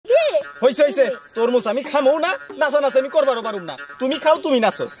হইছে হইছে তরমুজ আমি খামও না নাচা নাচ আমি করবারও পারুম না তুমি খাও তুমি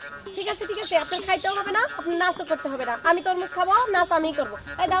নাচো ঠিক আছে আপনার খাইতেও হবে না আপনি নাচও করতে হবে না আমি তরমুজ খাবো নাচ আমিই করবো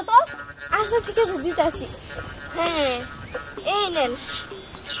এই দাও তো আচ্ছা ঠিক আছে দিতে আসি হ্যাঁ এই নেন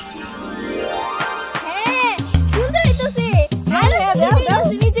হ্যাঁ সুন্দর হইতাছে আরে দাও দাও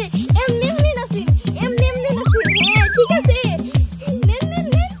নিচে এমনি এমনি নাচি এমনি এমনি নাচি হ্যাঁ ঠিক আছে নেন নেন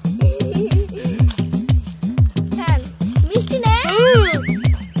নেন হ্যাঁ মিষ্টি না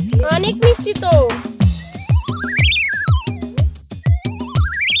অনেক মিষ্টি তো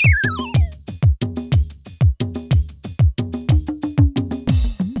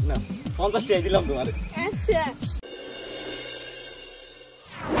না 50 টাকা দিলাম তোমারে আচ্ছা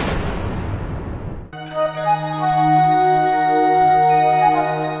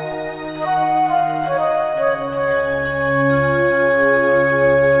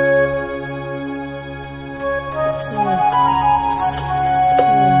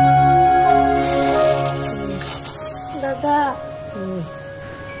দাদা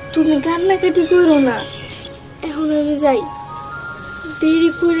তুমি কান্নাকাটি করো না এখন আমি যাই দেরি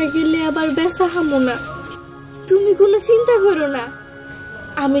করে গেলে আবার বেচা হামো না তুমি কোনো চিন্তা করো না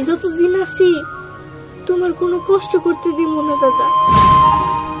আমি যতদিন আছি তোমার কোনো কষ্ট করতে দিব না দাদা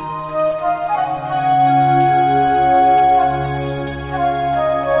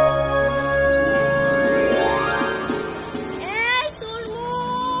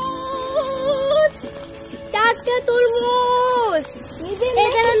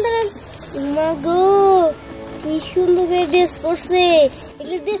মাগো কি সুন্দর করে ড্রেস পরছে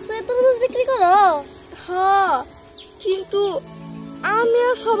এগুলো ড্রেস পরে তরমুজ বিক্রি করো হ্যাঁ কিন্তু আমি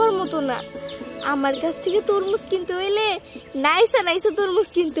আর সবার মতো না আমার কাছ থেকে তরমুজ কিনতে হইলে নাইসা নাইসা তরমুজ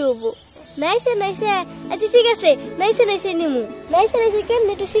কিনতে হবো নাইসা নাইসা আচ্ছা ঠিক আছে নাইসা নাইসা নিমু নাইসা নাইসা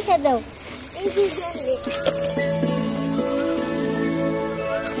কেমনে একটু শিখা দাও এই যে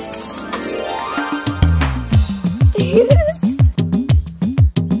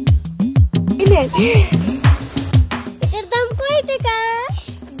এটার দাম কয় টাকা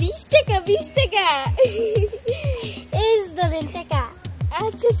 20 টাকা 20 টাকা এই ধরেন টাকা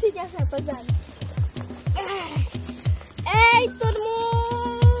আচ্ছা ঠিক আছে আপা যান এই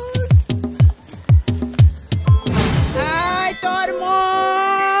তরমুজ আই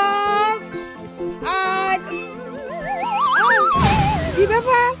তরমুজ আই কি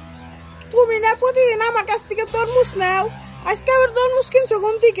ব্যাপার তুমি না প্রতিদিন আমার কাছ থেকে তরমুজ নাও আজকে আবার তরমুজ কিনছো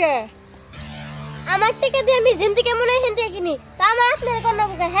কোন থেকে আমার টাকা দিয়ে আমি জিন্দি কেমন হেন থেকে কিনি তা আমার আপনার কোন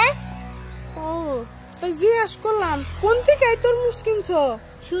নাম হ্যাঁ ও তো জিজ্ঞাসা করলাম কোন থেকে তরমুজ কিনছো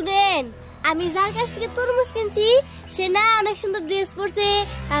শুনেন আমি যার কাছ থেকে তরমুজ কিনছি সে না অনেক সুন্দর ড্রেস পরছে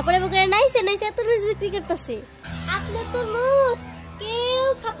তারপরে বলে নাইসে নাইসে তরমুজ বিক্রি করতেছে আপনার তরমুজ কেউ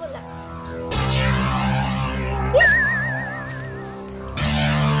খাবো না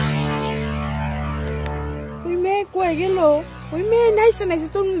ওই মেয়ে কই গেল ওই মেয়ে নাইসে নাইসে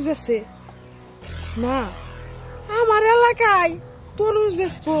তরমুজ বেচে না আমার এলাকায় তরমুজ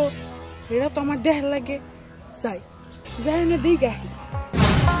বেচবো এটা তো আমার দেহ লাগে যাই যাই না দিই গাই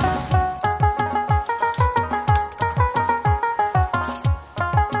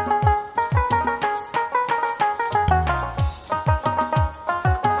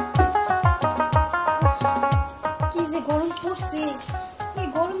কি যে গরম পড়ছে এই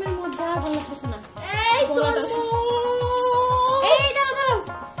গরমের মধ্যে আর ভালো লাগতেছে না এই দাঁড়াও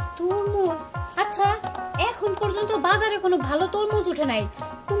তরমুজ আচ্ছা এখন পর্যন্ত বাজারে কোনো ভালো তরমুজ উঠে নাই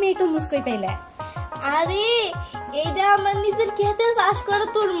তুমি এই তরমুজ কই পাইলে আরে এইটা আমার নিজের খেতে চাষ করা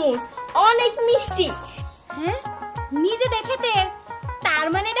তরমুজ অনেক মিষ্টি হ্যাঁ নিজে দেখেতে তার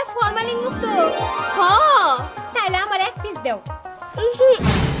মানে এটা ফরমালিন মুক্ত হ্যাঁ তাইলে আমার এক পিস দাও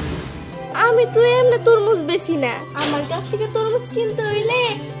আমি তো এমনি তরমুজ বেশি না আমার কাছ থেকে তরমুজ কিনতে হইলে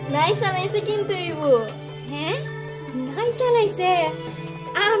নাইসা নাইসা কিনতে হইব হ্যাঁ নাইসা নাইসা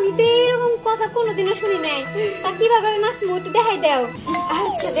আমি তো এরকম কথা কোনোদিনও শুনি নাই তা কিভাবে করে নাচ মুট দেখাই দাও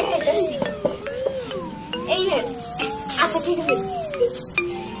আচ্ছা দেখাইতাছি এই রে আচ্ছা ঠিক আছে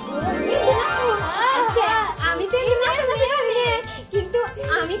আচ্ছা আমি তো এই নাচ নাচতে পারি না কিন্তু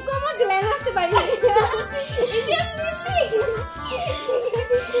আমি কোমর ঝুলাই নাচতে পারি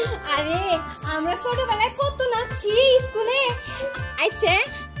আরে আমরা ছোটবেলায় কত নাচছি স্কুলে আচ্ছা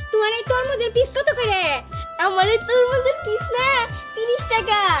তোমার এই তরমুজের পিস কত করে আমার এই তরমুজের পিস না 30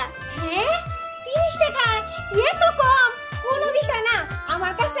 টাকা হ্যাঁ 30 টাকা এত কম কোনো বিষয় না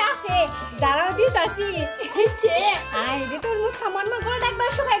আমার কাছে আছে দাঁড়াও দিতাছি আচ্ছা আই যে তরমুজ সামান্য করে একবার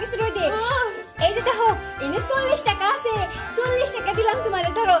শুকায় গেছে রইদে এই যে দেখো এনে 40 টাকা আছে 40 টাকা দিলাম তোমারে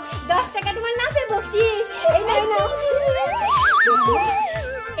ধরো 10 টাকা তোমার নাচের বকশিশ এই নাও না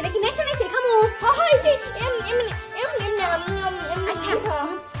এটা কি নাচে নাচে খামু হইছে এমনি আচ্ছা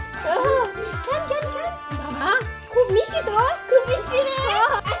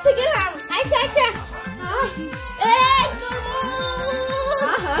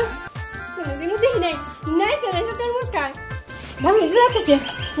আছে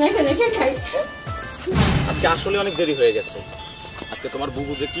এখানে খাই আজকে আসলে অনেক দেরি হয়ে গেছে। আজকে তোমার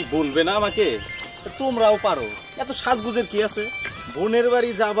বুবু যে কি বলবে না আমাকে, তোমরাও পারো। এত সাজগুজের কি আছে? বোনের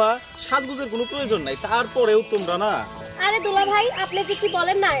বাড়ি যাবা, সাজগুজের কোনো প্রয়োজন নাই, তারপরেও তোমরা না। আরে দুলা ভাই, আপনি যে কি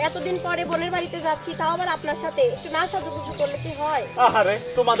বলেন না, এতদিন পরে বোনের বাড়িতে যাচ্ছি, তাও আবার আপনার সাথে, একটু না সাজুগুজু করলে কি হয়? আরে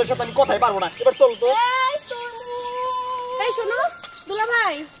তোমাদের সাথে আমি কথাই পারবো না, এবার চল তো। এই শোনো দুলা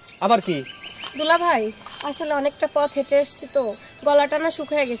ভাই। আবার কি? দুলা ভাই, আসলে অনেকটা পথ হেঁটে এসেছি তো, গলাটা না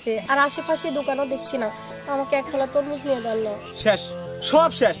শুকিয়ে গেছে, আর আশেপাশে দোকানও দেখছি না, তো আমাকে এক ফলা তরমুজ নিয়ে দেন না। শেষ, সব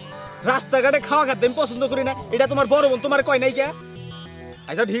শেষ। রাস্তাঘাটে খাওয়া খাদ্য আমি পছন্দ করি না, এটা তোমার বড় বোন তোমার কয় নাই কে?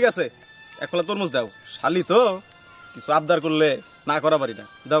 আচ্ছা ঠিক আছে, এক ফলা তরমুজ দাও। শালি তো, কিছু আবদার করলে না করা পারি না,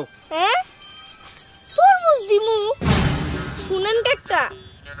 দাও। হ্যাঁ, তরমুজ দিমু? শুনেন কাকা,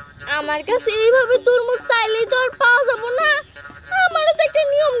 আমার কাছে এইভাবে তরমুজ চাইলেই তো আর পাওয়া যাবো না, আমারও তো একটা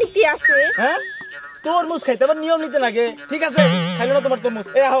নিয়ম নীতি আছে। হ্যাঁ, তরমুজ খাইতে আবার নিয়ম নিতে লাগে? ঠিক আছে, খাইলো না তোমার তরমুজ।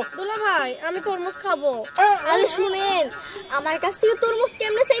 এই আহো। দুলা ভাই, আমি তরমুজ খাবো। আরে শুনেন, আমার কাছ থেকে তরমুজ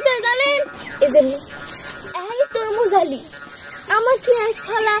কেমনে চাইতে হয় জানেন? এই যে এই তরমুজ আলি, আমাকে এক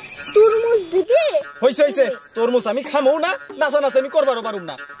ফালা তরমুজ দিবে। হইছে হইছে, তরমুজ আমি খামও না, নাচা নাচা আমি করবারও পারুম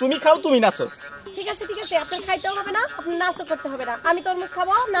না। তুমি খাও, তুমি নাচো। ঠিক আছে ঠিক আছে, আপনার খাইতেও হবে না, আপনার নাচও করতে হবে না, আমি তরমুজ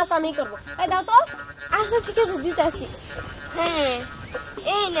খাবো, নাচ আমিই করবো। এই দাও তো। আচ্ছা ঠিক আছে, দিতে আসি। হ্যাঁ,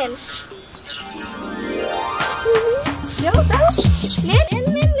 এই নেন। দাও দাও, নেন নেন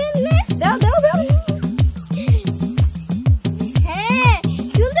নেন নেন নেন, দাও দাও দাও। হ্যাঁ,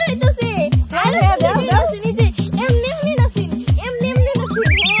 সুন্দর হইতাছে। আরে দাও দাও, নিচে এমনি এমনি নাচিন, এমনি এমনি নাচিন।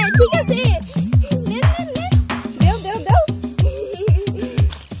 হ্যাঁ ঠিক আছে, নেন নেন নেন, দাও দাও দাও।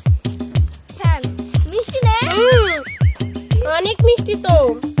 হ্যাঁ, মিষ্টি না? অনেক মিষ্টি তো।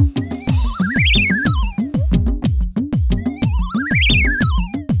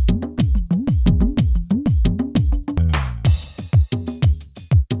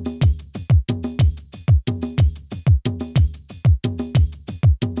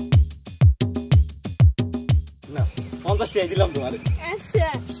 না, 50 টাকা দিলাম তোমার। আচ্ছা,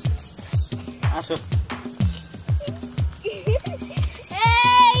 আসো।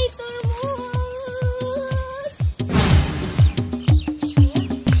 এই তরমুজ।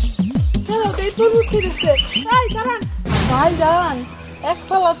 হ্যালো, এই তরমুজ খেতেছে। এই দাঁড়ান ভাই, দাঁড়ান, এক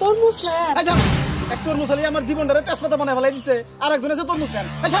ফালা তরমুজ নেন। এই যাও, এক তরমুজ আলি আমার জীবনটারে তেজপাতা বানায় ফেলাই দিছে, আর একজন এসে তরমুজ নেন।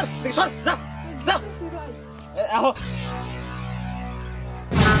 এই সর, দেখি সর, যাও যাও। আহো।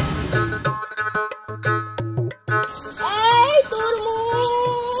 এই তরমুজ।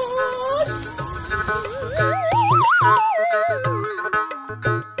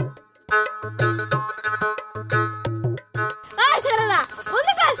 এই ছেলেরা, বন্ধ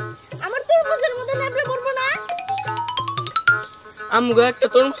কর, আমার তরমুজের মধ্যে নেবড়ে পড়বো না। আমগো একটা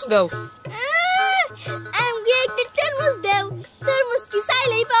তরমুজ দাও। আমাকে একটা তরমুজ দাও। তরমুজ কি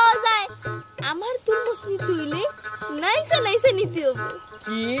চাইলেই পাওয়া যায়? আমার তরমুজ নিতে হইলে নাইসা নাইসা নিতে হবে।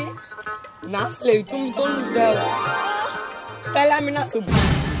 কি নাচলে তুমি তরমুজ দাও? তাহলে আমি নাচব।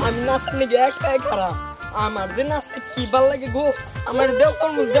 আমি নাচতে গিয়ে একটাই খারাপ, আমার যে নাচতে কি ভাল লাগে গো। আমার দেও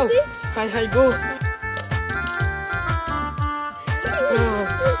তরমুজ দাও। হাই হাই গো,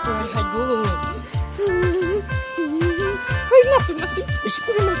 হাই হাই গো। এই নাচুন নাচুন, বেশি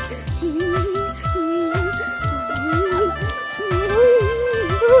করে নাচুন।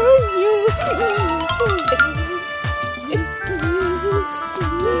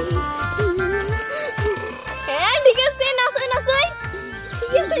 হ্যাঁ ঠিক আছে, নাচই নাচই।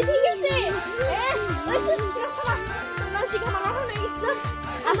 ঠিক আছে ঠিক আছে।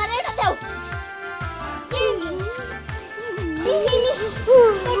 আমার এটা দাও।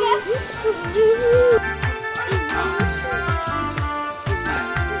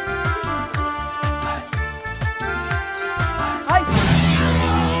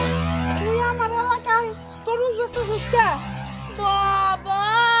 তুই আমার এলাকায় তরমুজ বেচতেছিস কে? বাবা,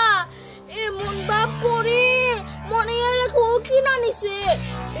 এমন বাপ করে মনে হলে ও কি না নিছে।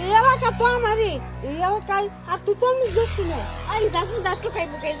 এই এলাকা তো আমারই, এই এলাকায় আর তুই তরমুজ বেচবি না? আই যাস যাস তো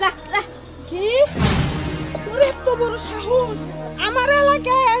খাইবো কে, যা যা। কি তোর এত বড় সাহস, আমার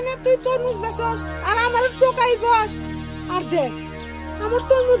এলাকায় এনে তুই তরমুজ বেচস আর আমার টোকাই গস। আর দেখ, আমার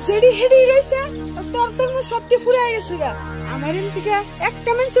তরমুজ জেডি হেডি রইছে, আর তোর তরমুজ সবটি ফুরাই গেছে গা। আমার এন থেকে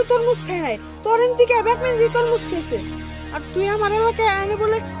একটা মানুষ তরমুজ খায় নাই, তোর এন থেকে এক মানুষ তরমুজ খাইছে, আর তুই আমার এলাকায় এনে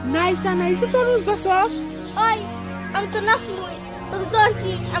বলে নাইসা নাইসা তরমুজ বেচস। ওই, আমি তো নাচবই, তো তোর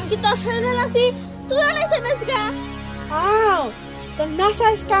কি? আমি কি তোর শরীরে নাচি? তুইও নাচে বেসগা। আও, তোর নাচা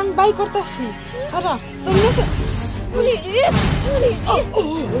স্টান বাই করতাছি। খারা তোর নাচা উলি রে, উলি রে। ওই,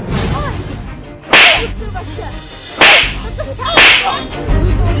 তোর বাচ্চা।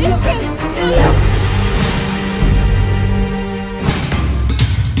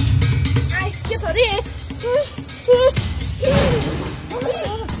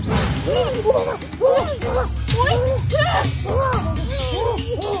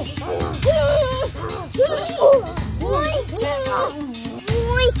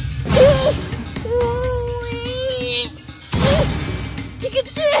 ঠিক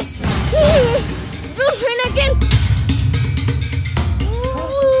আছে জোর হয় না কেন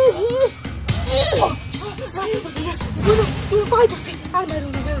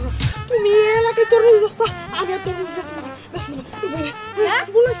তুমি এলাকায় তরমুজ বেচবা আমি আর তরমুজ বেচবো না